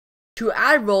To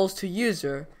add roles to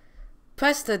user,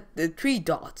 press the three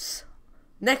dots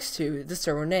next to the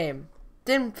server name.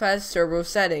 Then press server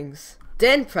settings.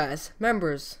 Then press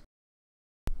members.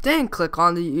 Then click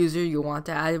on the user you want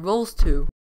to add roles to.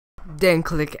 Then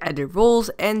click edit roles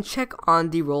and check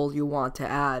on the role you want to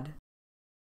add.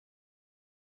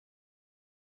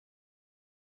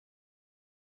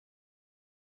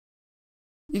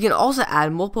 You can also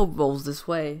add multiple roles this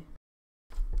way.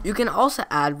 You can also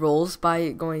add roles by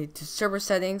going to server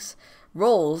settings,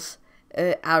 roles,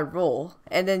 add role,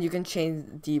 and then you can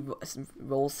change the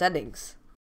role settings.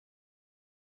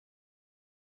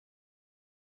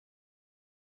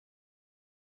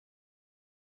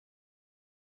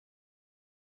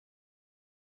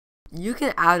 You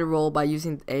can add a role by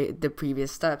using the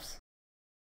previous steps.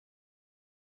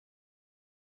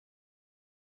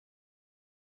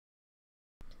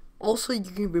 Also, you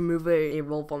can remove a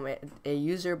role from a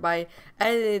user by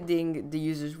editing the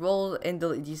user's role and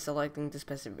deselecting the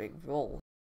specific role.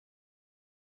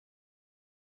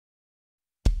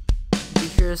 Be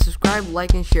sure to subscribe,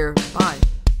 like, and share. Bye.